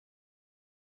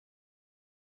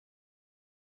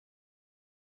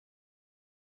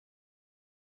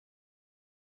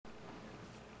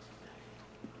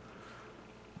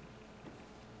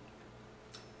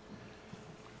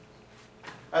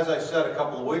As I said a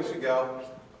couple of weeks ago,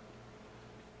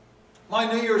 my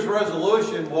New Year's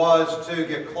resolution was to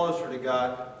get closer to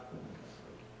God.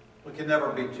 We can never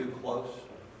be too close.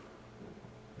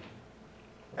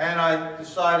 And I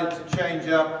decided to change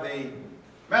up the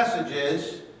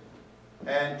messages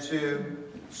and to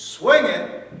swing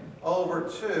it over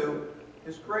to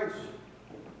His grace.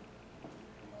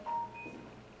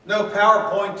 No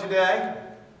PowerPoint today.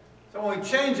 So when we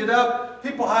change it up,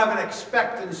 people have an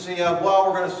expectancy of, well,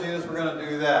 we're going to see this, we're going to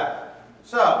do that.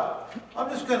 So, I'm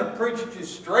just going to preach to you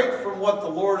straight from what the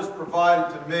Lord has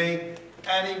provided to me.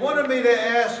 And He wanted me to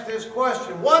ask this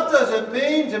question: what does it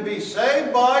mean to be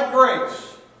saved by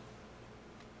grace?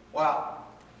 Wow.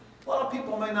 A lot of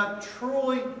people may not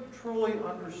truly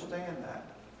understand that.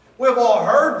 We've all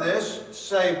heard this,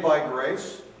 saved by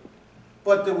grace,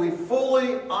 but do we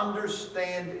fully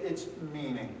understand its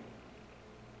meaning?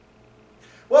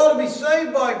 Well, to be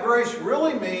saved by grace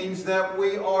really means that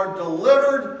we are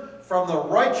delivered from the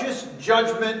righteous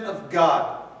judgment of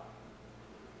God.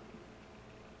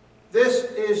 This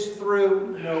is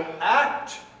through no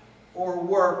act or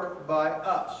work by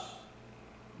us,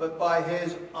 but by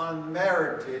His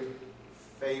unmerited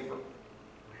favor.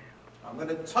 I'm going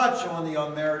to touch on the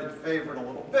unmerited favor in a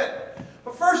little bit.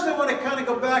 But first I want to kind of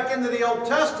go back into the Old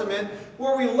Testament,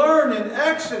 where we learn in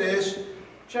Exodus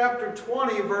chapter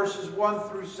 20, verses 1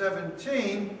 through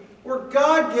 17, where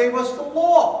God gave us the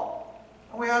law.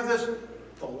 And we have this,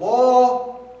 the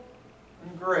law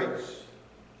and grace.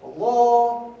 The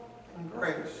law and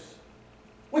grace.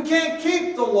 We can't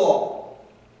keep the law.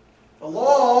 The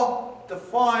law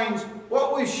defines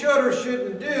what we should or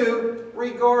shouldn't do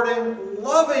regarding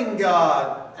loving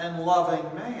God and loving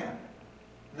man.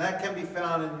 And that can be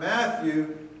found in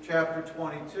Matthew chapter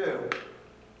 22.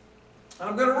 And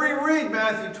I'm going to reread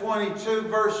Matthew 22,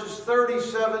 verses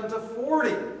 37 to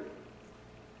 40.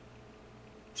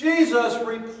 Jesus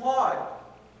replied,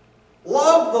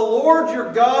 "Love the Lord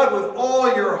your God with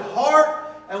all your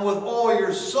heart and with all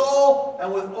your soul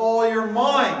and with all your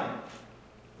mind.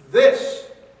 This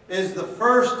is the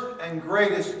first and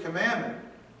greatest commandment.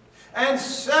 And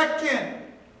second,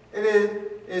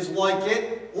 it is like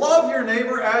it, love your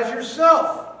neighbor as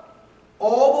yourself.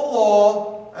 All the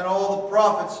law and all the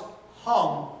prophets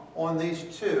hung on these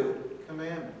two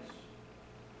commandments."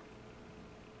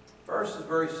 First is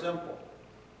very simple.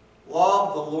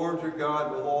 Love the Lord your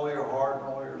God with all your heart and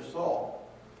all your soul.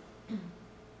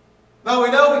 Now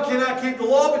we know we cannot keep the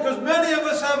law because many of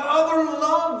us have other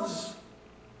loves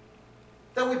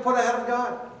that we put ahead of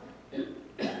God.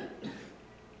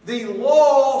 The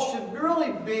law should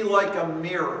really be like a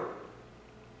mirror.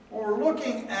 When we're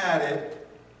looking at it,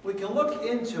 we can look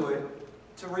into it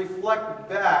to reflect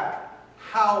back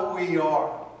how we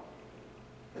are.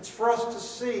 It's for us to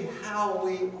see how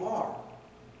we are.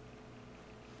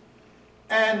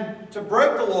 And to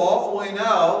break the law, we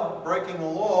know breaking the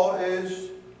law is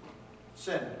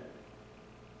sin.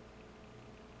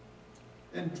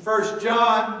 In 1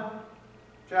 John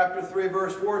chapter 3,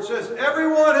 verse 4, it says,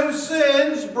 "Everyone who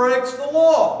sins breaks the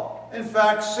law. In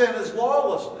fact, sin is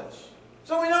lawlessness."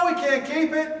 So we know we can't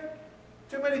keep it.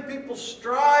 Too many people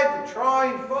strive to try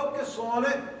and focus on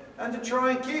it and to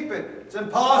try and keep it. It's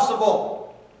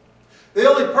impossible. The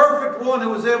only perfect one who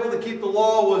was able to keep the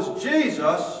law was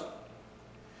Jesus.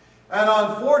 And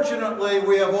unfortunately,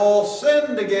 we have all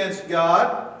sinned against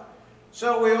God.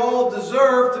 So we all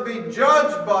deserve to be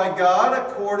judged by God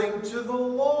according to the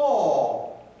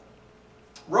law.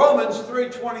 Romans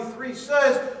 3:23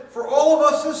 says, "For all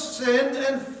of us have sinned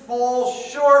and fall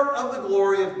short of the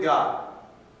glory of God."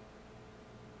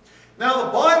 Now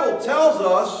the Bible tells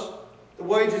us the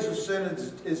wages of sin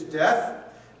is death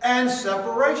and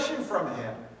separation from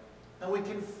Him. And we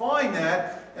can find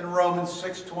that in Romans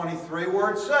 6:23, where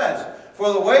it says,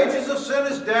 "For the wages of sin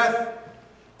is death,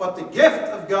 but the gift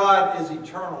of God is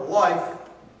eternal life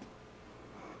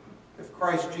if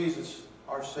Christ Jesus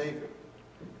our Savior."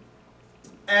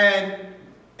 And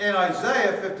in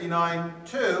Isaiah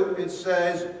 59:2, it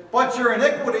says, "But your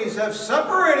iniquities have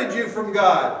separated you from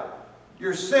God.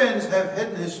 Your sins have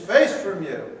hidden His face from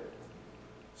you,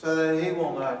 so that He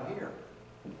will not hear."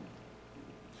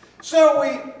 So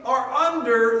we are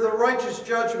under the righteous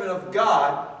judgment of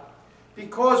God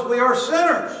because we are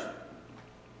sinners.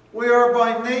 We are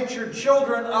by nature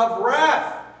children of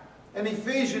wrath. In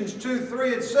Ephesians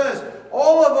 2:3 it says,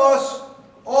 "All of us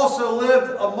also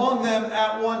lived among them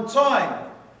at one time,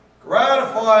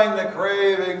 gratifying the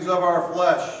cravings of our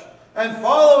flesh and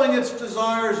following its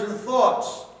desires and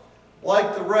thoughts.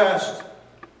 Like the rest,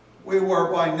 we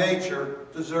were by nature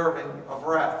deserving of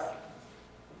wrath."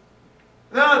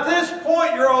 Now at this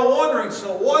point you're all wondering,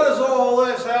 so what does all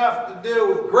this have to do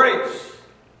with grace?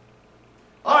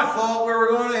 I thought we were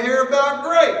going to hear about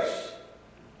grace.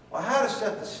 Well, how to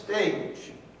set the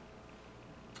stage.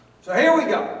 So here we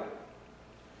go.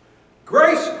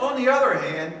 Grace, on the other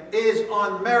hand, is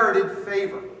unmerited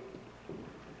favor.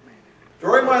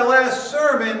 During my last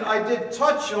sermon, I did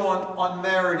touch on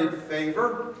unmerited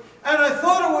favor, and I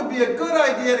thought it would be a good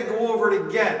idea to go over it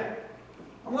again.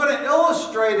 I'm going to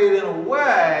illustrate it in a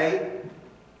way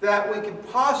that we can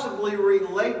possibly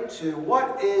relate to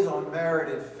what is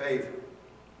unmerited favor.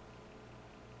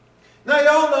 Now, you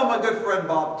all know my good friend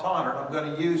Bob Tonner. I'm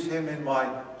going to use him in my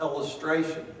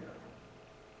illustration here.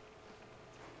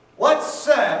 Let's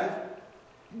say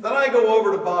that I go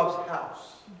over to Bob's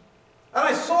house, and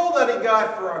I saw that he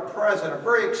got for a present a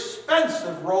very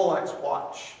expensive Rolex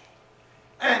watch.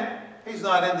 And he's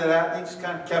not into that. He just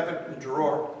kind of kept it in the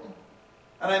drawer.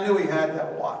 And I knew he had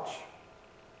that watch.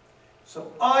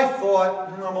 So I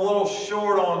thought, I'm a little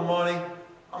short on money.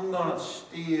 I'm going to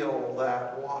steal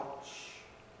that watch.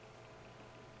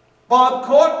 Bob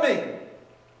caught me.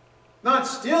 Not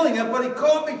stealing it, but he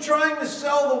caught me trying to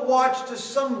sell the watch to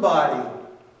somebody.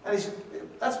 And he said,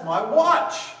 that's my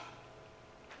watch.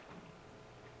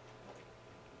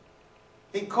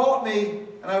 He caught me,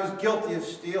 and I was guilty of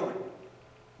stealing.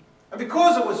 And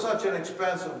because it was such an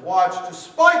expensive watch,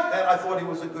 despite that, I thought he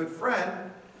was a good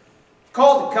friend.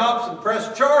 Called the cops and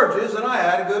pressed charges, and I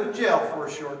had to go to jail for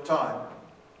a short time.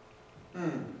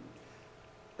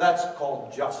 That's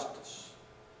called justice.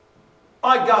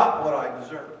 I got what I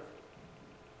deserved.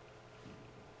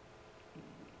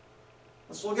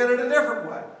 Let's look at it a different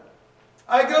way.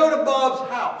 I go to Bob's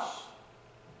house,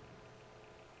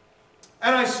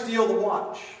 and I steal the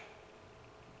watch.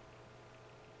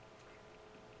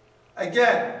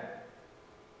 Again,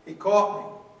 he caught me,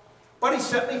 but he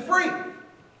set me free.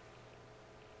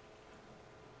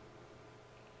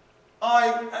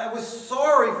 I was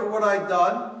sorry for what I'd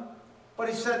done, but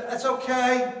he said, that's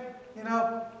okay,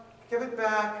 give it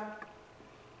back.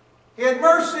 He had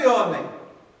mercy on me.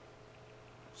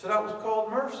 So that was called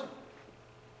mercy.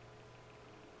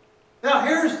 Now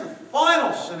here's the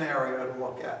final scenario to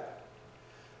look at.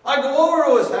 I go over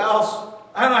to his house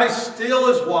and I steal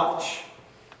his watch.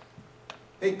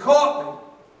 He caught me.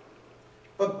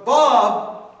 But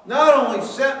Bob not only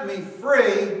set me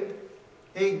free,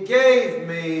 he gave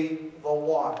me the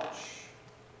watch.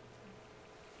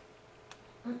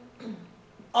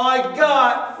 I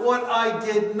got what I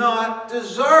did not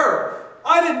deserve.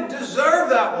 I didn't deserve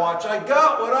that watch. I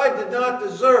got what I did not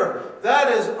deserve.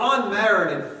 That is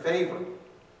unmerited favor.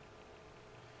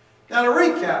 Now to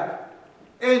recap,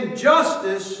 in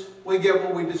justice, we get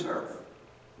what we deserve.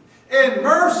 In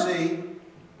mercy,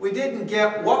 we didn't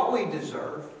get what we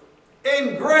deserve.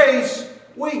 In grace,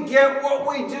 we get what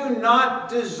we do not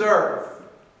deserve.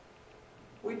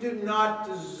 We do not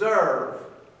deserve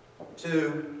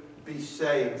to be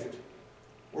saved.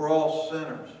 We're all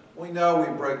sinners. We know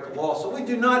we break the law, so we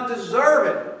do not deserve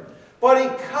it. But He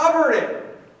covered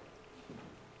it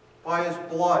by His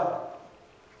blood.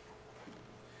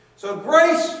 So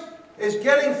grace is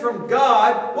getting from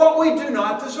God what we do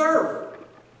not deserve.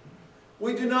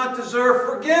 We do not deserve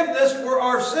forgiveness for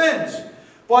our sins,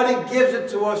 but He gives it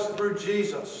to us through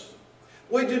Jesus.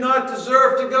 We do not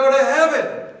deserve to go to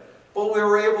heaven, but we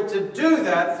were able to do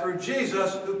that through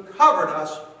Jesus, who covered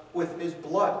us with His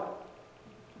blood.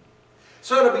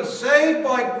 So to be saved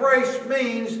by grace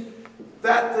means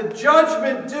that the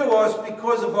judgment due us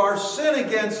because of our sin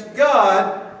against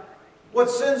God, what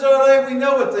sins are they? We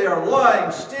know what they are.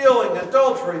 Lying, stealing,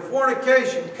 adultery,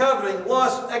 fornication, coveting,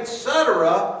 lust,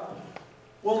 etc.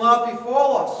 will not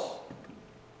befall us.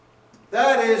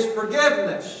 That is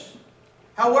forgiveness.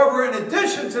 However, in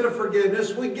addition to the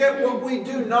forgiveness, we get what we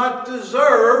do not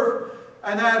deserve,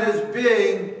 and that is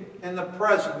being in the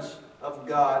presence of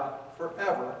God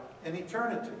forever in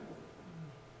eternity.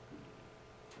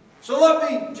 So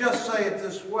let me just say it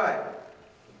this way.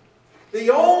 The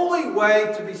only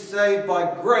way to be saved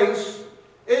by grace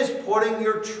is putting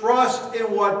your trust in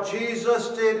what Jesus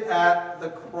did at the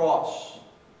cross.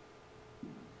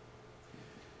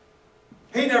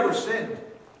 He never sinned.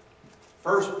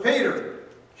 1 Peter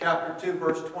chapter 2,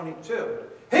 verse 22.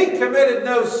 He committed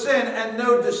no sin, and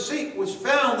no deceit was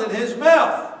found in His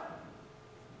mouth.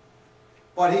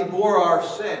 But He bore our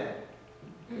sin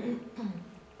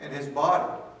in His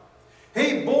body.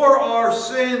 He bore our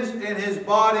sins in His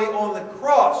body on the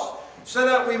cross, so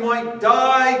that we might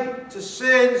die to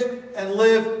sins and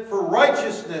live for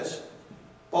righteousness.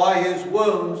 By His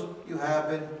wounds you have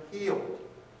been healed.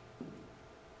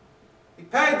 He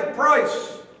paid the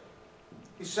price.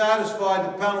 He satisfied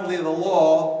the penalty of the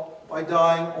law by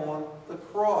dying on the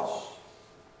cross.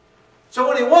 So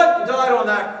when he went and died on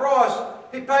that cross,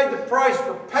 he paid the price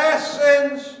for past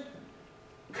sins,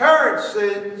 current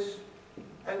sins,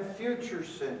 and future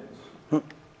sins. There's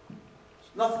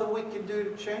nothing we can do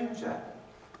to change that.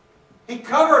 He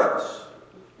covered us.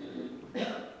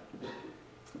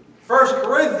 1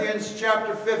 Corinthians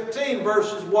chapter 15,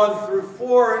 verses 1 through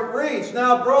 4, it reads,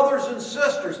 "Now, brothers and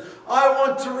sisters, I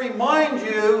want to remind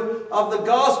you of the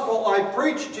gospel I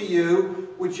preached to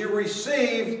you, which you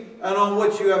received and on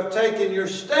which you have taken your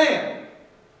stand.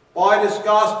 By this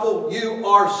gospel you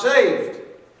are saved,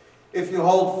 if you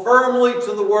hold firmly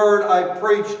to the word I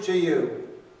preached to you.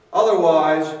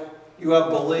 Otherwise, you have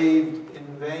believed in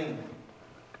vain."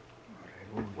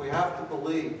 We have to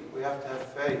believe. We have to have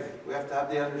faith. We have to have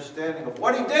the understanding of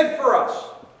what He did for us.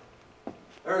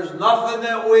 There's nothing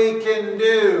that we can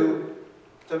do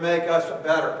to make us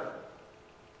better,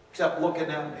 except looking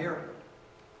down in here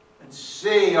and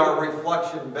see our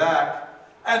reflection back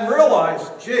and realize,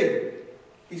 gee,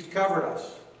 He's covered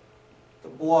us. The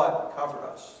blood covered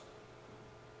us.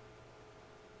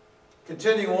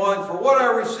 Continuing on, "For what I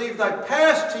received I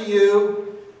passed to you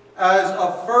as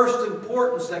of first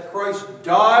importance, that Christ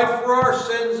died for our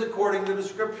sins according to the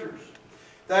Scriptures,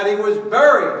 that He was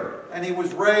buried and He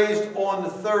was raised on the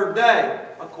third day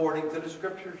according to the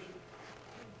Scriptures.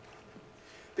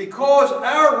 Because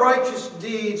our righteous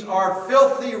deeds are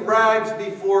filthy rags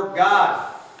before God."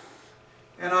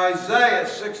 In Isaiah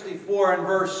 64 and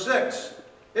verse 6,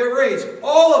 it reads,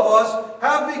 "All of us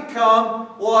have become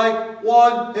like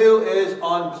one who is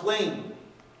unclean,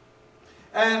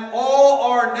 and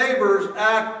all our neighbors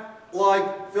act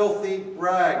like filthy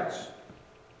rags.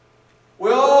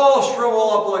 We all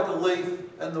shrivel up like a leaf,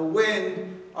 and the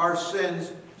wind, our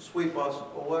sins, sweep us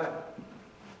away."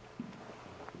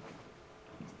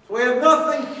 So we have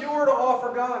nothing pure to offer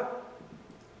God.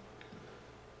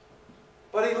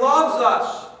 But He loves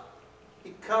us.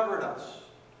 He covered us.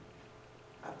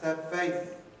 Have to have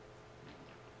faith.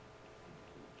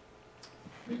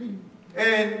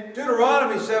 In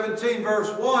Deuteronomy 17, verse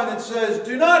 1, it says,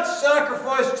 "Do not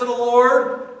sacrifice to the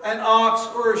Lord an ox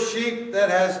or a sheep that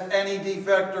has any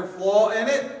defect or flaw in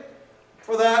it,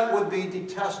 for that would be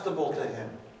detestable to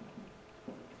Him.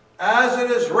 As it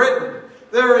is written,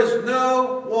 there is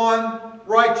no one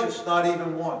righteous, not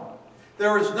even one.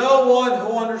 There is no one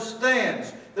who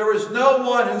understands. There is no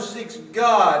one who seeks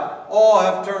God. All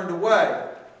have turned away.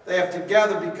 They have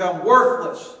together become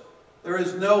worthless. There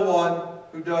is no one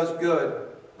who does good,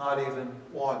 not even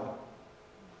one."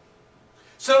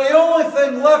 So the only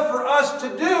thing left for us to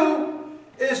do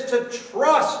is to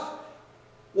trust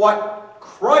what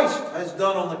Christ has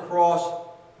done on the cross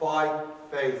by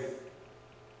faith.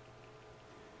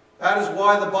 That is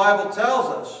why the Bible tells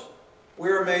us we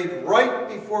are made right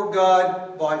before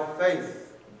God by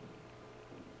faith.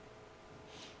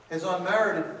 His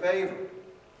unmerited favor.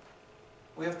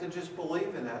 We have to just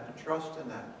believe in that and trust in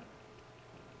that.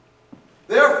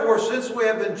 Therefore, since we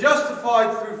have been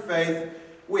justified through faith,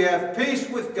 we have peace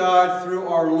with God through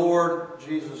our Lord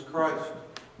Jesus Christ.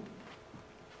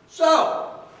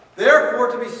 So,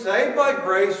 therefore, to be saved by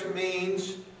grace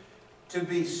means to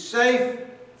be safe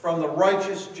from the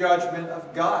righteous judgment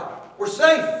of God. We're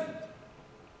safe.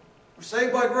 We're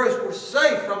saved by grace. We're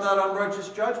safe from that unrighteous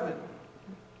judgment.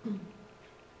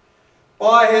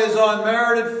 By His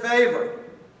unmerited favor,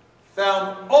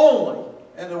 found only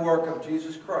in the work of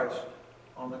Jesus Christ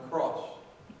on the cross.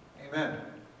 Amen.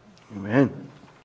 Amen.